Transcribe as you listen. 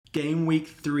Game week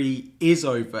 3 is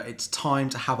over. It's time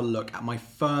to have a look at my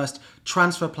first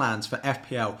transfer plans for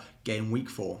FPL game week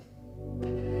 4.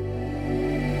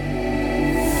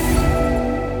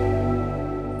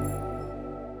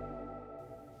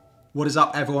 What is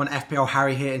up everyone, FPL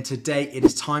Harry here, and today it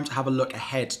is time to have a look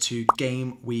ahead to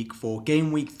game week 4.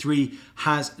 Game week 3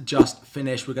 has just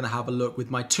finished. We're going to have a look with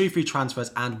my 2 free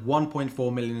transfers and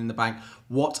 1.4 million in the bank,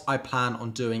 what I plan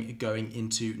on doing going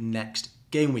into next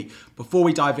game week. Before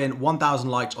we dive in, 1,000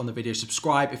 likes on the video,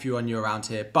 subscribe if you are new around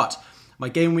here. But my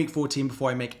game week 4 team,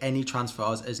 before I make any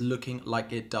transfers, is looking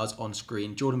like it does on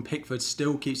screen. Jordan Pickford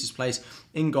still keeps his place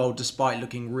in goal despite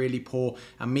looking really poor,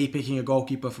 and me picking a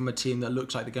goalkeeper from a team that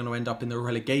looks like they're going to end up in the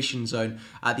relegation zone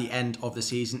at the end of the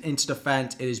season. Into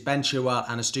defence, it is Ben Chilwell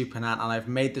and Estupiñán, and I've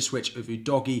made the switch of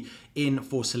Udogie in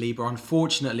for Saliba.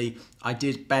 Unfortunately, I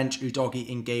did bench Udogie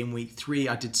in game week 3.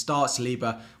 I did start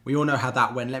Saliba. We all know how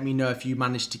that went. Let me know if you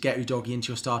managed to get Udogie into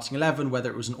your starting 11, whether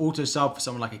it was an auto sub for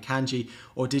someone like a Kanji,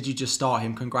 or did you just start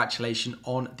him? Congratulations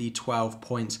on the 12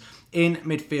 points. In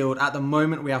midfield, at the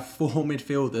moment, we have 4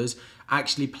 midfielders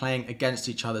actually playing against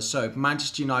each other. So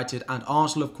Manchester United and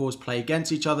Arsenal, of course, play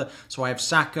against each other. So I have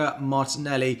Saka,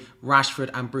 Martinelli, Rashford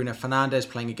and Bruno Fernandes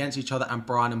playing against each other, and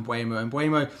Brian Mbeumo.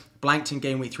 Mbeumo blanked in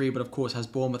game week 3, but of course has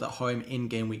Bournemouth at home in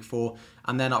game week 4.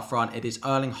 And then up front, it is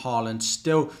Erling Haaland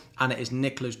still, and it is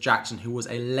Nicholas Jackson, who was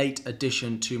a late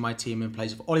addition to my team in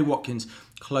place of Ollie Watkins,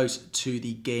 close to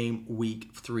the game week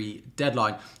 3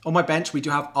 deadline. On my bench, we do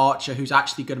have Archer, who's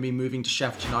actually going to be moving to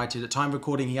Sheffield United. At time of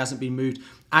recording, he hasn't been moved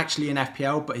actually in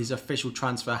FPL, but his official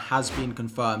transfer has been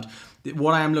confirmed.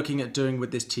 What I am looking at doing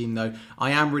with this team, though,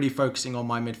 I am really focusing on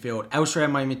my midfield. Elsewhere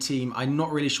in my team, I'm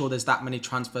not really sure there's that many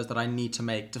transfers that I need to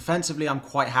make. Defensively, I'm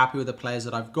quite happy with the players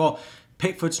that I've got.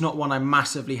 Pickford's not one I'm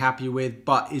massively happy with,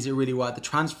 but is it really worth the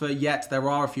transfer yet? There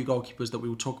are a few goalkeepers that we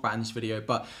will talk about in this video,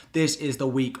 but this is the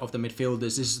week of the midfielders.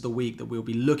 This is the week that we'll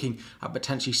be looking at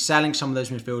potentially selling some of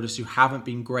those midfielders who haven't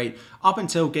been great up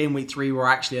until game week 3, where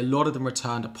actually a lot of them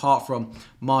returned, apart from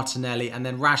Martinelli, and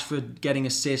then Rashford getting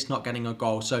assists, not getting a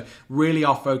goal. So really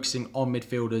are focusing on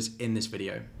midfielders in this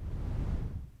video.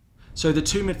 So the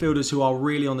 2 midfielders who are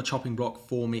really on the chopping block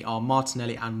for me are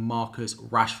Martinelli and Marcus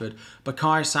Rashford.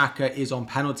 Bukayo Saka is on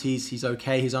penalties. He's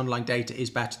okay. His underlying data is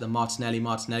better than Martinelli.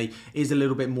 Martinelli is a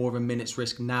little bit more of a minutes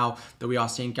risk now that we are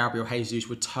seeing Gabriel Jesus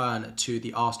return to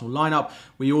the Arsenal lineup.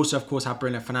 We also, of course, have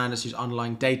Bruno Fernandes, whose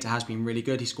underlying data has been really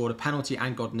good. He scored a penalty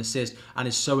and got an assist and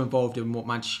is so involved in what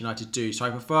Manchester United do. So I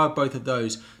prefer both of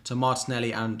those to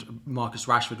Martinelli and Marcus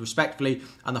Rashford, respectively.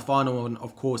 And the final one,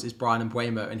 of course, is Brian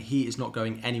Mbeumo, and he is not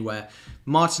going anywhere.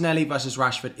 Martinelli versus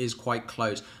Rashford is quite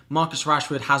close. Marcus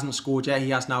Rashford hasn't scored yet. He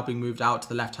has now been moved out to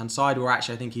the left-hand side, where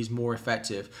actually I think he's more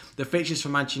effective. The fixtures for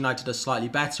Manchester United are slightly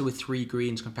better, with 3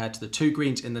 greens compared to the 2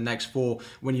 greens in the next 4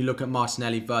 when you look at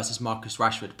Martinelli versus Marcus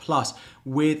Rashford. Plus,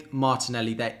 with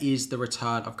Martinelli, there is the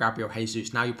return of Gabriel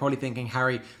Jesus. Now, you're probably thinking,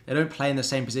 Harry, they don't play in the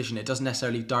same position. It doesn't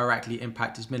necessarily directly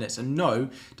impact his minutes. And no,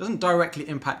 it doesn't directly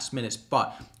impact his minutes.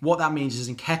 But what that means is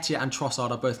Nketiah and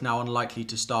Trossard are both now unlikely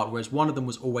to start, whereas one of them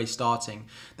was always starting.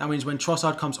 That means when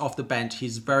Trossard comes off the bench,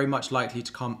 he's very much likely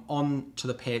to come on to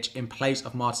the pitch in place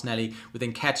of Martinelli, with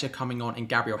Nketiah coming on in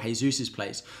Gabriel Jesus'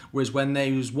 place. Whereas when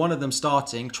there was one of them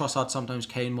starting, Trossard sometimes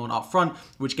came on up front,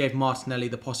 which gave Martinelli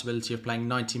the possibility of playing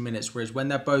 90 minutes. Whereas when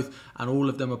they're both and all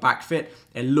of them are back fit,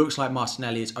 it looks like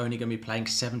Martinelli is only going to be playing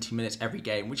 70 minutes every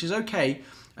game, which is okay.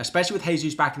 Especially with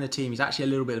Jesus back in the team, he's actually a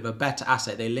little bit of a better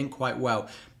asset. They link quite well,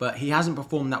 but he hasn't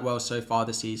performed that well so far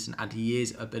this season, and he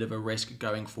is a bit of a risk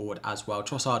going forward as well.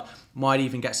 Trossard might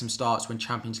even get some starts when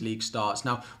Champions League starts.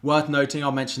 Now, worth noting,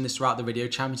 I'll mention this throughout the video,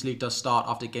 Champions League does start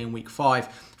after game week 5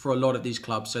 for a lot of these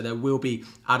clubs, so there will be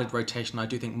added rotation. I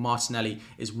do think Martinelli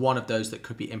is one of those that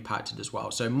could be impacted as well.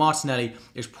 So Martinelli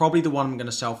is probably the one I'm going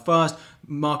to sell first.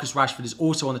 Marcus Rashford is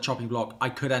also on the chopping block. I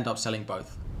could end up selling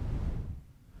both.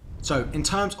 So in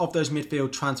terms of those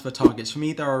midfield transfer targets, for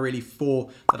me, there are really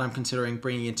 4 that I'm considering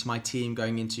bringing into my team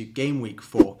going into game week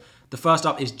 4. The first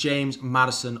up is James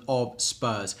Maddison of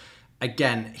Spurs.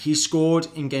 Again, he scored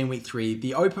in game week 3.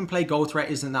 The open play goal threat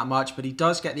isn't that much, but he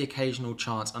does get the occasional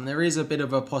chance. And there is a bit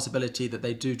of a possibility that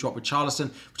they do drop with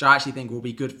Richarlison, which I actually think will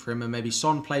be good for him. And maybe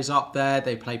Son plays up there.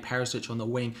 They play Perisic on the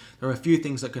wing. There are a few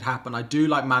things that could happen. I do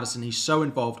like Maddison. He's so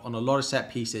involved on a lot of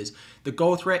set pieces. The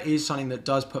goal threat is something that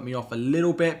does put me off a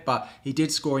little bit, but he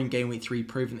did score in game week 3,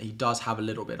 proving that he does have a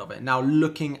little bit of it. Now,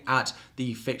 looking at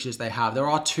the fixtures they have, there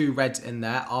are 2 reds in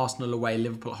there. Arsenal away,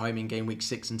 Liverpool at home in game week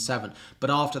 6 and 7.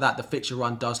 But after that, the fixture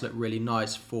run does look really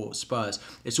nice for Spurs.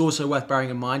 It's also worth bearing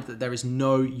in mind that there is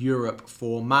no Europe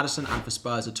for Maddison and for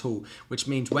Spurs at all, which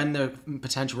means when the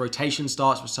potential rotation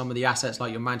starts with some of the assets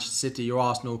like your Manchester City, your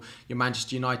Arsenal, your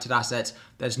Manchester United assets,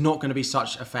 there's not going to be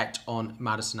such effect on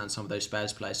Maddison and some of those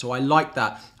Spurs players. So I like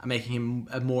that, making him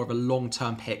more of a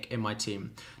long-term pick in my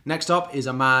team. Next up is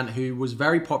a man who was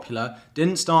very popular,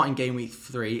 didn't start in game week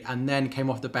 3, and then came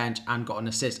off the bench and got an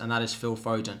assist, and that is Phil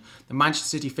Foden. The Manchester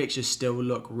City fixtures still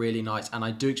look really nice, and I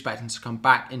do expect him to come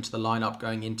back into the lineup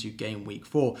going into game week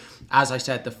 4. As I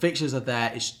said, the fixtures are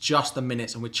there, it's just the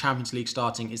minutes, and with Champions League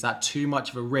starting, is that too much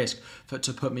of a risk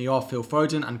to put me off Phil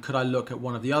Foden, and could I look at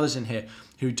one of the others in here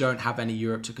who don't have any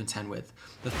Europe to contend with?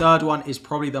 The third one is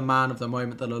probably the man of the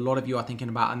moment that a lot of you are thinking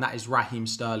about, and that is Raheem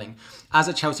Sterling. As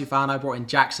a Chelsea fan, I brought in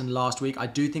Jackson last week. I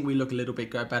do think we look a little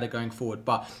bit better going forward,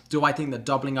 but do I think that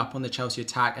doubling up on the Chelsea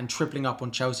attack and tripling up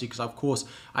on Chelsea, because of course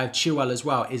I have Chilwell as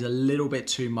well, is a little bit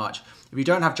too much? If you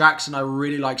don't have Jackson, I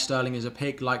really like Sterling as a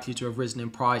pick, likely to have risen in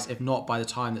price, if not by the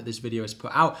time that this video is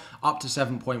put out, up to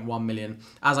 7.1 million.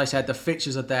 As I said, the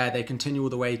fixtures are there. They continue all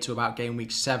the way to about game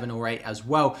week 7 or 8 as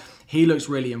well. He looks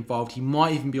really involved. He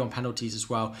might even be on penalties as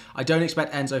well. I don't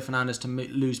expect Enzo Fernandez to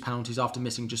lose penalties after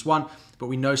missing just one, but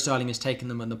we know Sterling has taken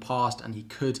them in the past and he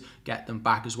could get them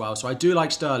back as well. So I do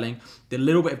like Sterling. The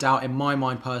little bit of doubt in my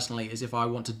mind personally is if I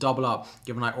want to double up,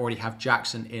 given I already have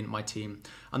Jackson in my team.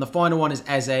 And the final one is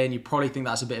Eze, and you probably think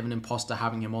that's a bit of an imposter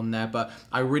having him on there, but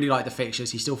I really like the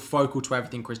fixtures. He's still focal to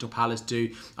everything Crystal Palace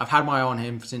do. I've had my eye on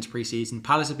him since pre-season.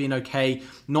 Palace have been okay,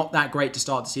 not that great to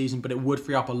start the season, but it would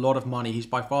free up a lot of money. He's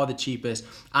by far the cheapest,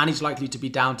 and he's likely to be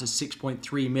down to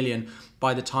 6.3 million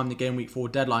by the time the game week 4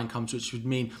 deadline comes, which would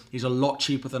mean he's a lot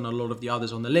cheaper than a lot of the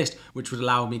others on the list, which would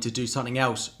allow me to do something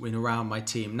else in around my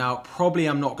team. Now, probably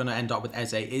I'm not going to end up with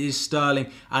Eze. It is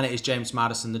Sterling and it is James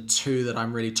Maddison, the two that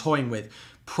I'm really toying with.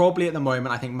 Probably at the moment,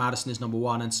 I think Maddison is number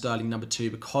 1 and Sterling number 2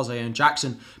 because I own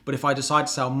Jackson. But if I decide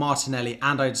to sell Martinelli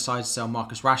and I decide to sell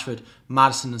Marcus Rashford,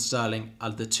 Maddison and Sterling are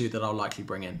the two that I'll likely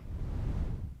bring in.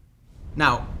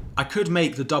 Now, I could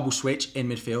make the double switch in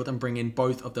midfield and bring in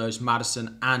both of those,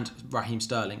 Maddison and Raheem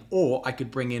Sterling, or I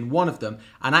could bring in one of them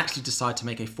and actually decide to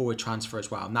make a forward transfer as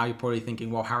well. Now you're probably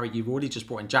thinking, well, Harry, you've already just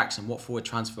brought in Jackson. What forward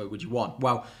transfer would you want?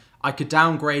 Well, I could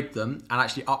downgrade them and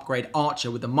actually upgrade Archer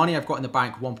with the money I've got in the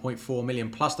bank, 1.4 million,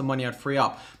 plus the money I'd free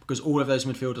up, because all of those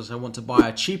midfielders I want to buy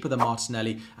are cheaper than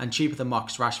Martinelli and cheaper than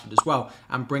Marcus Rashford as well,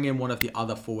 and bring in one of the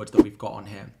other forwards that we've got on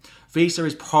here. Visa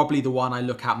is probably the one I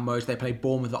look at most. They play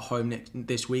Bournemouth at home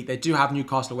this week. They do have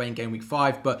Newcastle away in game week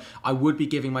 5, but I would be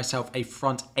giving myself a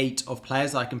front 8 of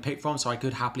players that I can pick from, so I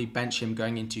could happily bench him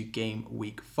going into game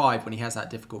week 5 when he has that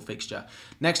difficult fixture.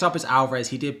 Next up is Alvarez.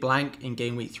 He did blank in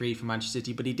game week 3 for Manchester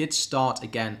City, but he did start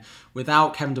again.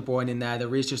 Without Kevin De Bruyne in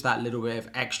there is just that little bit of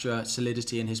extra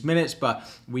solidity in his minutes, but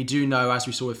we do know, as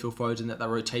we saw with Phil Foden, that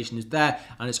rotation is there,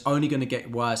 and it's only going to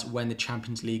get worse when the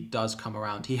Champions League does come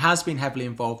around. He has been heavily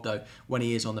involved, though, when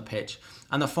he is on the pitch.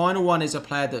 And the final one is a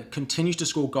player that continues to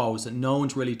score goals that no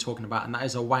one's really talking about, and that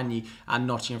is Awani and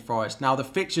Nottingham Forest. Now, the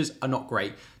fixtures are not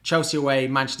great. Chelsea away,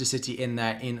 Manchester City in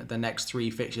there in the next 3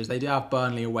 fixtures. They do have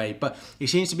Burnley away, but he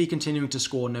seems to be continuing to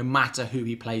score no matter who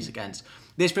he plays against.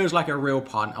 This feels like a real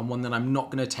punt, and one that I'm not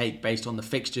going to take based on the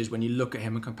fixtures when you look at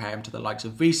him and compare him to the likes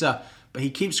of Visa, but he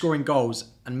keeps scoring goals,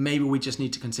 and maybe we just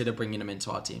need to consider bringing him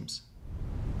into our teams.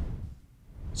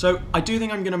 So I do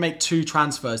think I'm going to make 2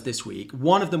 transfers this week.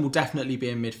 One of them will definitely be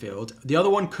in midfield. The other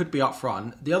one could be up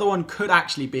front. The other one could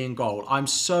actually be in goal. I'm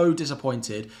so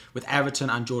disappointed with Everton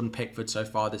and Jordan Pickford so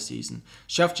far this season.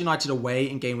 Sheffield United away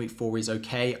in game week 4 is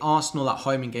okay. Arsenal at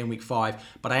home in game week 5,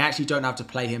 but I actually don't have to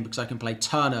play him because I can play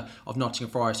Turner of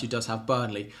Nottingham Forest, who does have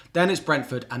Burnley. Then it's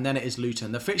Brentford, and then it is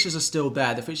Luton. The fixtures are still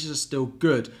there. The fixtures are still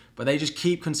good, but they just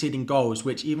keep conceding goals,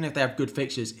 which even if they have good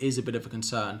fixtures is a bit of a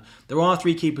concern. There are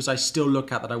 3 keepers I still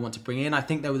look at that I want to bring in. I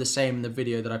think they were the same in the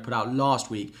video that I put out last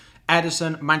week.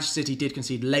 Edison, Manchester City did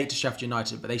concede late to Sheffield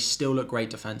United, but they still look great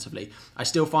defensively. I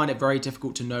still find it very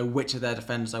difficult to know which of their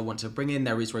defenders I want to bring in.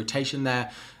 There is rotation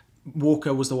there.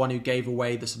 Walker was the one who gave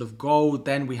away the sort of goal.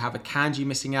 Then we have Akanji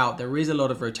missing out. There is a lot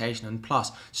of rotation, and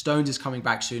plus Stones is coming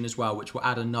back soon as well, which will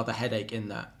add another headache in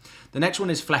there. The next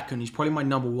one is Flecken, who's probably my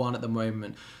number 1 at the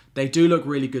moment. They do look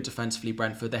really good defensively,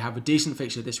 Brentford. They have a decent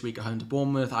fixture this week at home to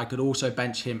Bournemouth. I could also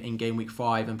bench him in game week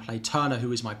 5 and play Turner,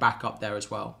 who is my backup there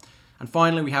as well. And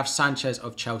finally, we have Sanchez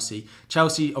of Chelsea.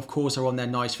 Chelsea, of course, are on their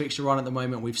nice fixture run at the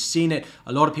moment. We've seen it.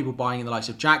 A lot of people buying in the likes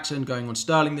of Jackson, going on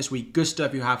Sterling this week.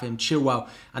 Gustav, you have him, Chilwell.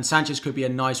 And Sanchez could be a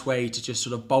nice way to just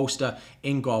sort of bolster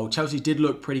in goal. Chelsea did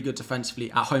look pretty good defensively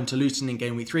at home to Luton in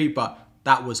game week 3, but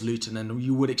that was Luton, and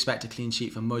you would expect a clean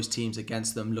sheet for most teams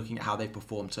against them looking at how they've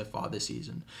performed so far this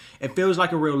season. It feels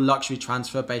like a real luxury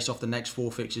transfer based off the next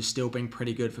 4 fixtures still being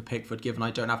pretty good for Pickford, given I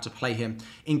don't have to play him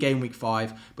in game week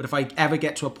 5. But if I ever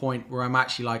get to a point where I'm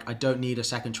actually like, I don't need a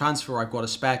second transfer, or I've got a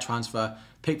spare transfer,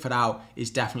 Pickford out is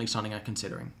definitely something I'm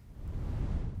considering.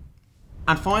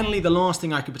 And finally, the last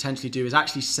thing I could potentially do is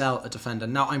actually sell a defender.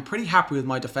 Now, I'm pretty happy with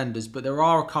my defenders, but there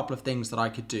are a couple of things that I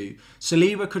could do.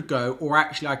 Saliba could go, or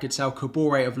actually I could sell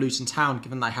Kabore of Luton Town,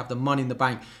 given that I have the money in the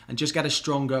bank, and just get a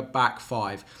stronger back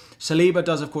 5. Saliba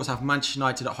does, of course, have Manchester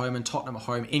United at home and Tottenham at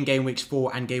home in game weeks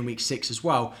 4 and game week 6 as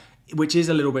well, which is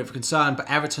a little bit of a concern. But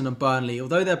Everton and Burnley,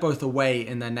 although they're both away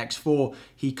in their next 4,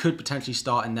 he could potentially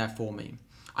start in there for me.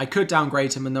 I could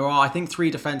downgrade him, and there are, I think, 3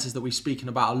 defences that we've spoken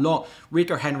about a lot.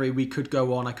 Rico Henry, we could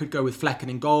go on. I could go with Flecken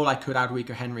in goal. I could add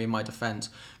Rico Henry in my defence.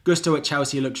 Gusto at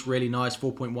Chelsea looks really nice,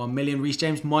 4.1 million. Reece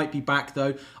James might be back,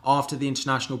 though, after the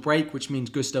international break, which means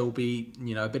Gusto will be,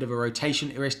 a bit of a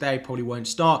rotation risk there. He probably won't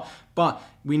start. But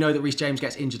we know that Reece James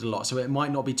gets injured a lot, so it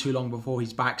might not be too long before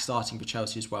he's back starting for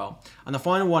Chelsea as well. And the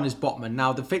final one is Botman.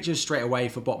 Now, the fixtures straight away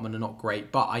for Botman are not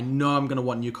great, but I know I'm going to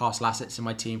want Newcastle assets in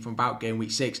my team from about game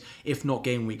week 6, if not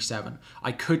game week 7.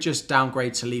 I could just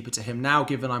downgrade Saliba to him now,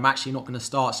 given I'm actually not going to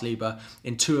start Saliba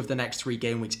in 2 of the next 3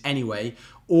 game weeks anyway.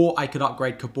 Or I could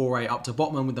upgrade Kabore up to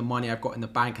Botman with the money I've got in the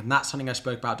bank. And that's something I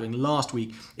spoke about doing last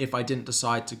week if I didn't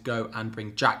decide to go and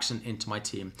bring Jackson into my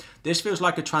team. This feels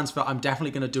like a transfer I'm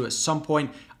definitely going to do at some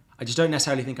point. I just don't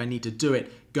necessarily think I need to do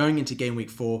it going into game week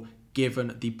 4,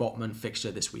 given the Botman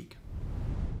fixture this week.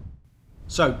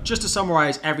 So, just to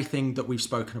summarise everything that we've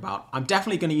spoken about, I'm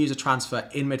definitely going to use a transfer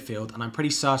in midfield, and I'm pretty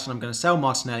certain I'm going to sell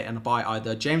Martinelli and buy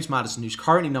either James Maddison, who's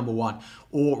currently number 1,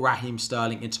 or Raheem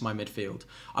Sterling into my midfield.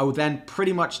 I will then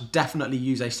pretty much definitely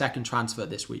use a second transfer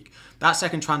this week. That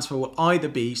second transfer will either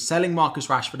be selling Marcus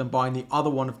Rashford and buying the other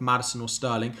one of Maddison or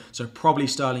Sterling, so probably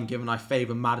Sterling, given I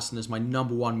favour Maddison as my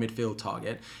number 1 midfield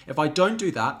target. If I don't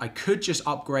do that, I could just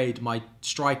upgrade my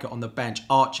striker on the bench,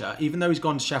 Archer. Even though he's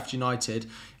gone to Sheffield United,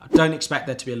 I don't expect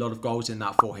there to be a lot of goals in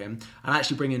that for him. And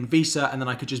actually bring in Visa, and then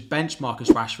I could just bench Marcus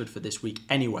Rashford for this week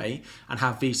anyway, and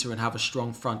have Visa and have a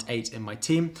strong front 8 in my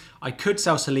team. I could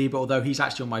sell Saliba, although he's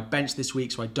actually on my bench this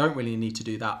week, so I don't really need to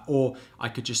do that. Or I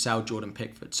could just sell Jordan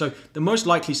Pickford. So the most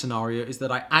likely scenario is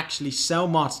that I actually sell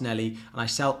Martinelli, and I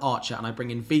sell Archer, and I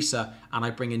bring in Visa, and I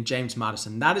bring in James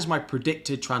Maddison. That is my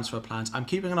predicted transfer plans. I'm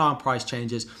keeping an eye on price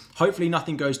changes. Hopefully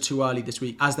nothing goes too early this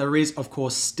week, as there is, of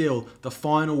course, still the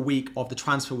final week of the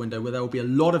transfer window where there will be a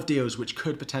lot of deals which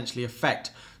could potentially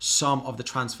affect some of the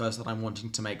transfers that I'm wanting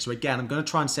to make. So again, I'm going to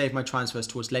try and save my transfers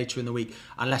towards later in the week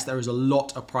unless there is a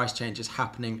lot of price changes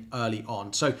happening early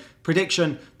on. So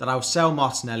prediction that I'll sell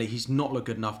Martinelli. He's not looked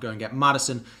good enough. Go and get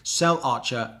Maddison. Sell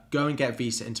Archer. Go and get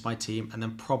Visa into my team, and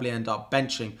then probably end up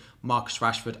benching Marcus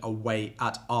Rashford away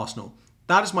at Arsenal.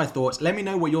 That is my thoughts. Let me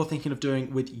know what you're thinking of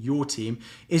doing with your team.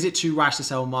 Is it too rash to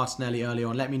sell Martinelli early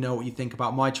on? Let me know what you think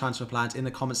about my transfer plans in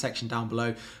the comment section down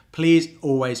below. Please,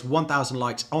 always, 1,000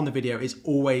 likes on the video is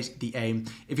always the aim.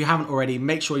 If you haven't already,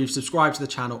 make sure you've subscribed to the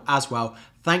channel as well.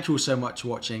 Thank you all so much for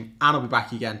watching, and I'll be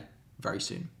back again very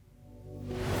soon.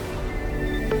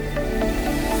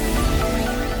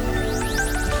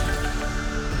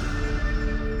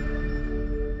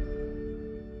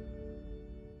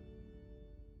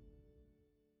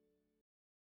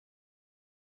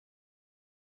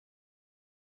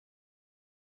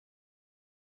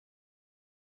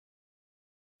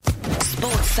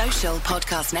 Sports Social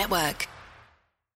Podcast Network.